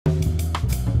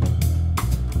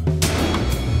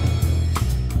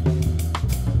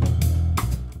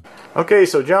Okay,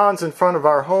 so John's in front of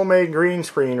our homemade green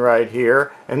screen right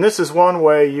here, and this is one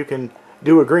way you can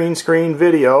do a green screen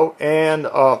video and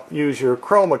use your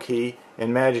Chroma Key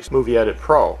in Magix Movie Edit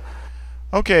Pro.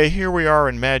 Okay, here we are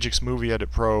in Magix Movie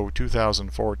Edit Pro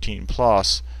 2014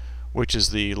 Plus, which is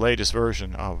the latest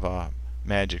version of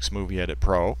Magix Movie Edit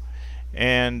Pro,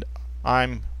 and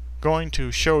I'm going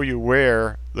to show you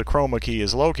where the Chroma Key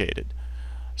is located.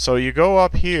 So you go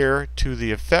up here to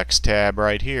the Effects tab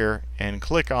right here and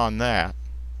click on that,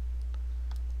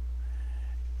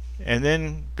 and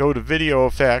then go to Video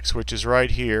Effects, which is right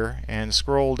here, and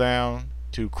scroll down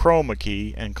to Chroma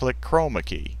Key and click Chroma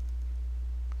Key.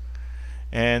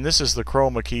 And this is the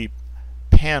Chroma Key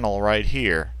panel right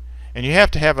here, and you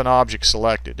have to have an object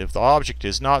selected. If the object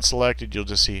is not selected, you'll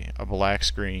just see a black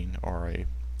screen or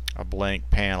a blank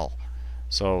panel.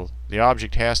 So the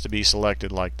object has to be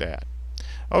selected like that.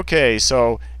 Okay,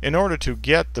 so in order to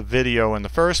get the video in the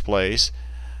first place,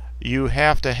 you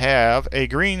have to have a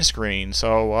green screen.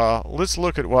 So let's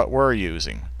look at what we're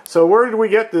using. So where did we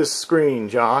get this screen,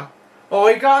 John? Well,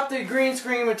 we got the green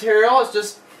screen material. It's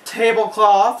just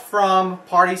tablecloth from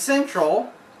Party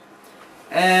Central,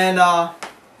 and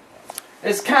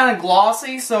it's kind of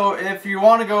glossy, so if you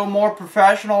want to go more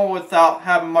professional without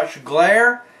having much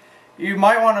glare, you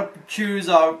might want to choose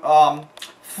a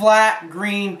flat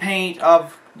green paint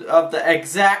of the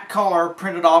exact color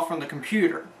printed off from the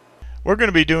computer. We're going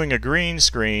to be doing a green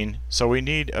screen, so we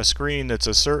need a screen that's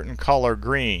a certain color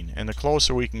green, and the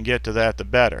closer we can get to that, the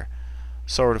better.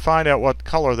 So to find out what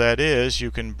color that is,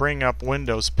 you can bring up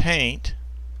Windows Paint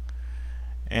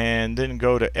and then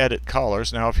go to Edit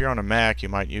Colors. Now if you're on a Mac, you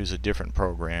might use a different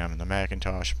program, and the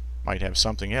Macintosh might have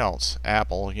something else.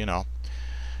 Apple, you know.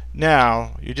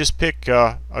 Now you just pick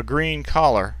a green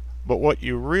color, but what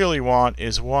you really want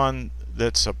is one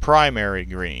that's a primary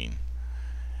green.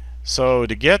 So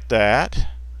to get that,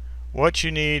 what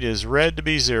you need is red to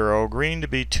be 0, green to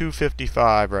be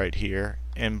 255 right here,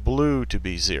 and blue to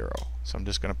be 0. So I'm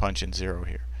just going to punch in 0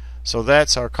 here. So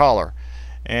that's our color,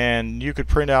 and you could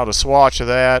print out a swatch of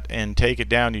that and take it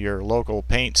down to your local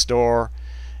paint store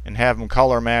and have them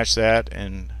color match that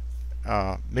and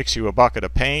mix you a bucket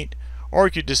of paint, or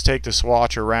you could just take the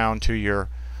swatch around to your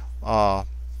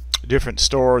different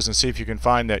stores and see if you can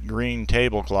find that green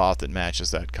tablecloth that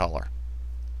matches that color.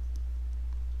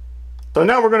 So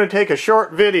now we're going to take a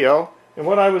short video, and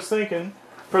what I was thinking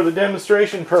for the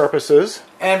demonstration purposes,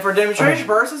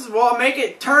 we'll make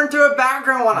it turn to a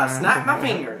background when I snap my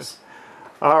fingers.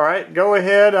 Alright, go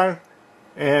ahead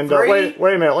and wait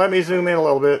a minute, let me zoom in a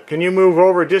little bit. Can you move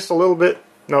over just a little bit?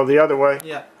 No, the other way.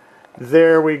 Yeah.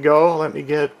 There we go. Let me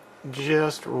get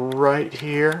just right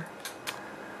here.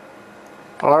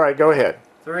 Alright, go ahead.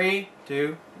 3,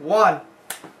 2, 1.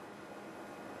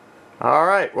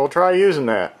 Alright, we'll try using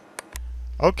that.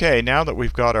 Okay, now that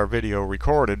we've got our video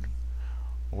recorded,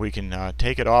 we can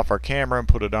take it off our camera and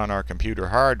put it on our computer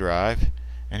hard drive.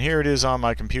 And here it is on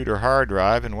my computer hard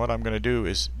drive, and what I'm going to do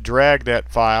is drag that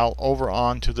file over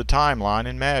onto the timeline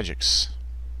in Magix.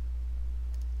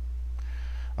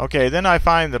 Okay, then I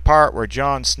find the part where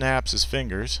John snaps his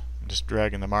fingers. I'm just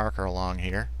dragging the marker along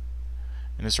here,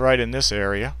 and it's right in this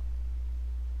area.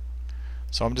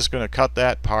 So I'm just going to cut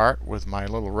that part with my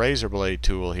little razor blade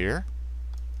tool here,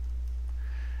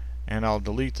 and I'll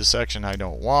delete the section I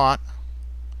don't want.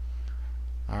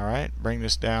 Alright, bring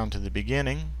this down to the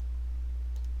beginning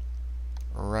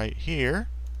right here.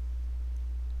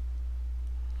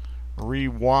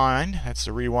 Rewind, that's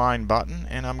the rewind button,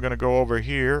 and I'm going to go over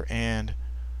here and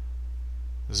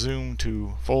zoom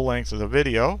to full length of the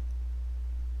video.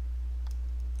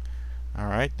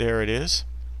 Alright, there it is,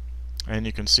 and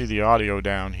you can see the audio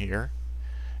down here.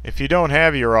 If you don't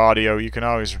have your audio, you can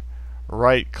always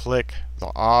right click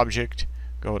the object,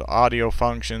 go to Audio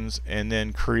Functions, and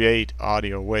then Create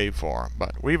Audio Waveform.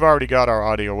 But we've already got our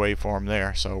audio waveform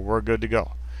there, so we're good to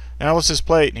go. Now let's just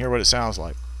play it and hear what it sounds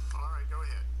like. Alright, go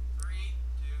ahead. 3,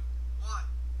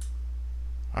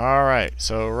 2, 1. Alright,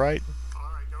 so Alright,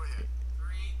 go ahead.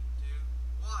 3, 2,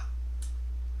 1.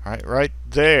 Alright, right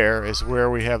there is where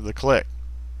we have the click,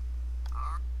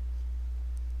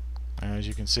 as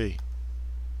you can see.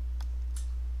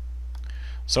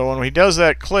 So when he does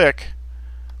that click,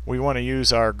 we want to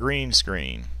use our green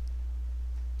screen.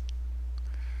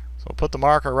 So we'll put the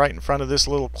marker right in front of this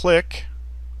little click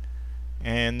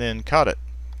and then cut it.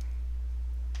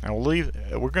 And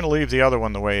we're going to leave the other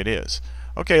one the way it is.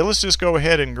 Okay, let's just go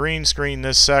ahead and green screen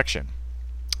this section.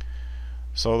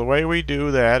 So the way we do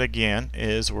that again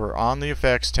is we're on the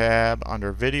Effects tab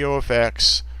under Video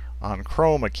Effects on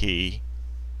Chroma Key,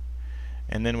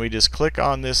 and then we just click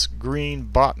on this green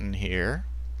button here,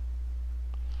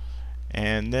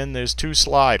 and then there's two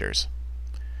sliders,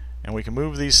 and we can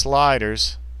move these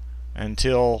sliders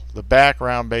until the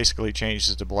background basically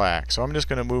changes to black. So I'm just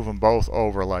going to move them both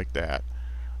over like that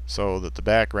so that the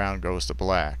background goes to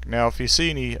black. Now if you see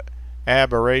any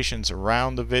aberrations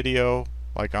around the video,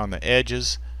 like on the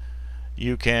edges,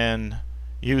 you can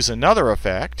use another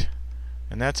effect,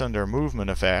 and that's under movement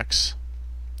effects,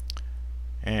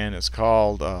 and it's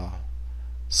called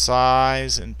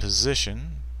size and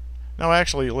position. No,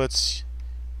 actually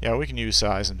we can use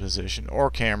size and position or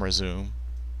camera zoom.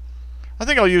 I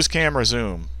think I'll use camera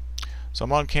zoom. So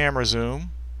I'm on camera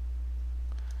zoom,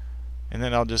 and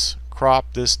then I'll just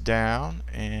crop this down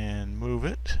and move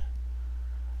it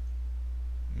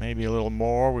maybe a little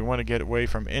more. We want to get away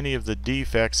from any of the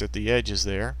defects at the edges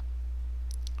there,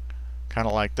 kind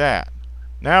of like that.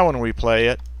 Now when we play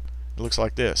it, it looks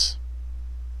like this.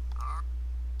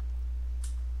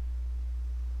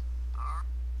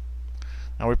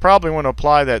 Now we probably want to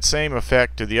apply that same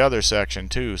effect to the other section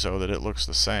too, so that it looks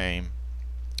the same.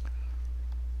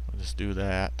 We'll just do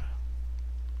that.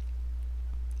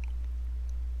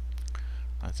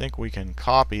 I think we can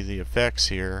copy the effects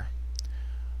here.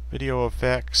 Video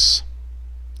effects,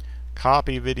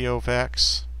 copy video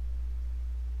effects.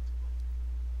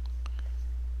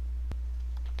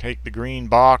 Take the green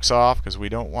box off because we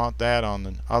don't want that on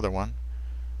the other one.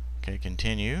 Okay,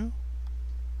 continue.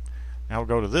 Now we'll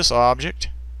go to this object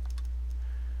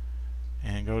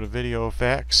and go to video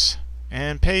effects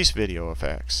and paste video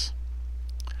effects.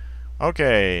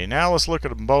 Okay, now let's look at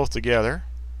them both together.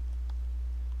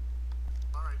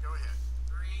 Alright, go ahead.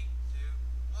 3, 2,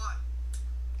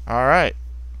 1. Alright.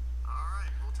 Alright,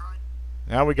 we'll try.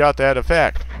 Now we got that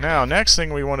effect. Now next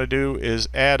thing we want to do is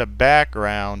add a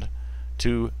background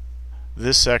to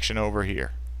this section over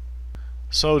here.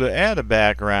 So to add a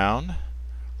background,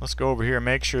 let's go over here and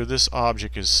make sure this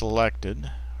object is selected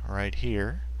right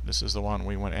here. This is the one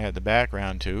we want to add the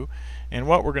background to. And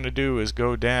what we're going to do is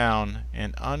go down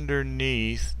and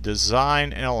underneath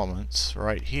Design Elements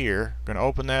right here, going to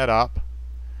open that up,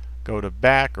 go to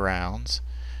Backgrounds,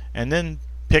 and then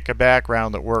pick a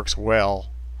background that works well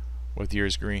with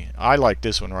yours green. I like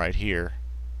this one right here.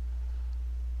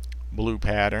 Blue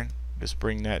pattern. Just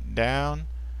bring that down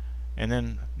and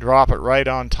then drop it right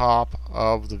on top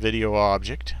of the video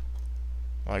object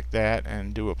like that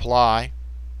and do apply,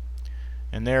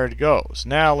 and there it goes.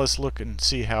 Now let's look and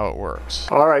see how it works.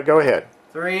 Alright, go ahead.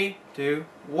 3, 2,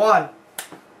 1.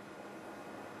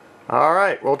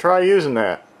 Alright, we'll try using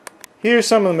that. Here's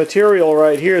some of the material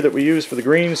right here that we use for the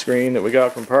green screen that we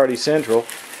got from Party Central,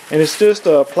 and it's just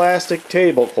a plastic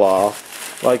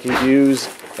tablecloth like you'd use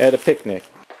at a picnic.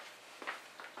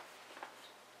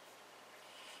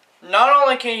 Not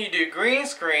only can you do green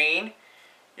screen,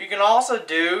 you can also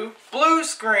do blue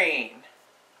screen.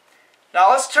 Now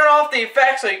let's turn off the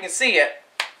effect so you can see it.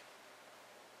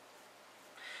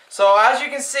 So as you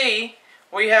can see,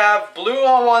 we have blue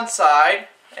on one side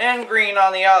and green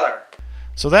on the other.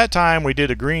 So that time we did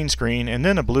a green screen and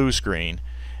then a blue screen,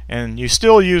 and you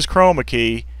still use Chroma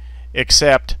Key,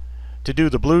 except to do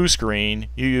the blue screen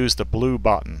you use the blue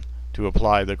button to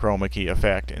apply the Chroma Key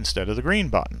effect instead of the green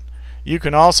button. You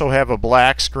can also have a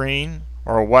black screen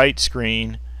or a white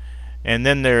screen, and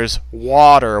then there's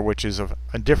water, which is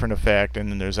a different effect, and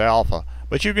then there's alpha.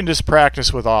 But you can just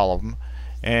practice with all of them,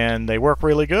 and they work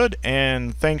really good.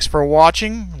 And thanks for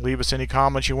watching. Leave us any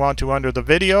comments you want to under the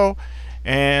video,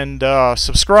 and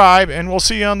subscribe, and we'll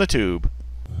see you on the tube.